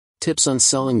Tips on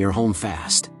selling your home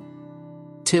fast.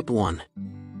 Tip 1.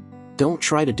 Don't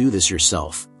try to do this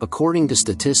yourself. According to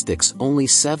statistics, only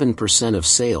 7% of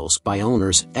sales by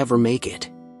owners ever make it.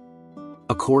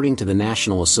 According to the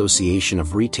National Association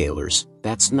of Retailers,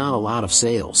 that's not a lot of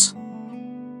sales.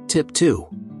 Tip 2.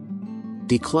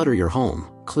 Declutter your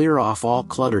home, clear off all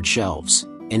cluttered shelves,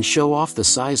 and show off the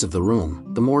size of the room.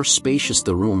 The more spacious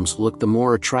the rooms look, the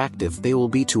more attractive they will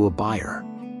be to a buyer.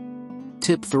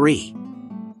 Tip 3.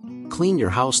 Clean your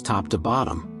house top to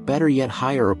bottom, better yet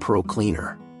hire a pro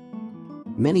cleaner.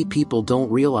 Many people don't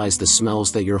realize the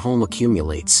smells that your home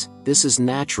accumulates. This is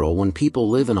natural when people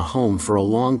live in a home for a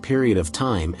long period of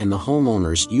time, and the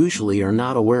homeowners usually are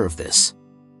not aware of this.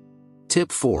 Tip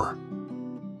 4.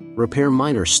 Repair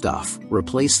minor stuff,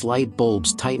 replace light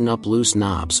bulbs, tighten up loose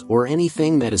knobs, or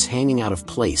anything that is hanging out of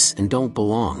place and don't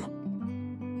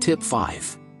belong. Tip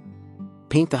 5.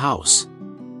 Paint the house.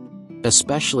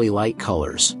 Especially light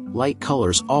colors. Light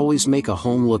colors always make a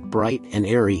home look bright and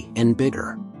airy and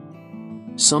bigger.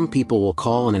 Some people will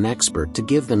call in an expert to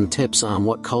give them tips on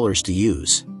what colors to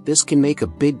use. This can make a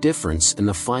big difference in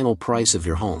the final price of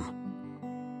your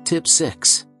home. Tip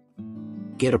 6.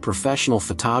 Get a professional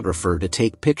photographer to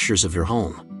take pictures of your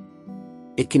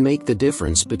home. It can make the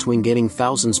difference between getting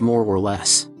thousands more or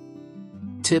less.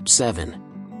 Tip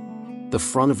 7. The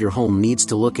front of your home needs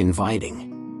to look inviting.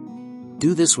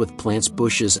 Do this with plants,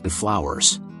 bushes, and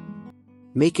flowers.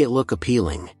 Make it look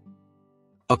appealing.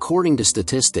 According to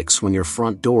statistics, when your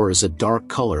front door is a dark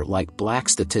color like black,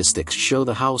 statistics show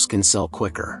the house can sell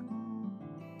quicker.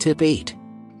 Tip 8.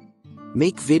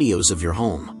 Make videos of your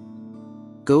home.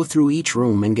 Go through each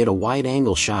room and get a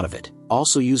wide-angle shot of it.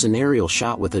 Also use an aerial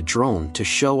shot with a drone to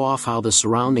show off how the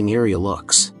surrounding area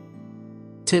looks.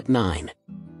 Tip 9.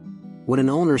 When an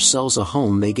owner sells a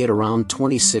home, they get around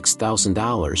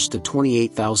 $26,000 to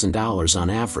 $28,000 on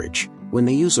average. When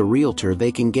they use a realtor,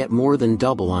 they can get more than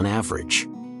double on average.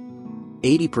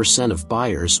 80% of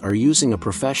buyers are using a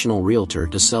professional realtor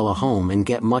to sell a home and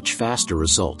get much faster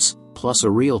results. Plus, a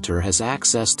realtor has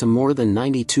access to more than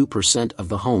 92% of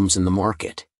the homes in the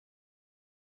market.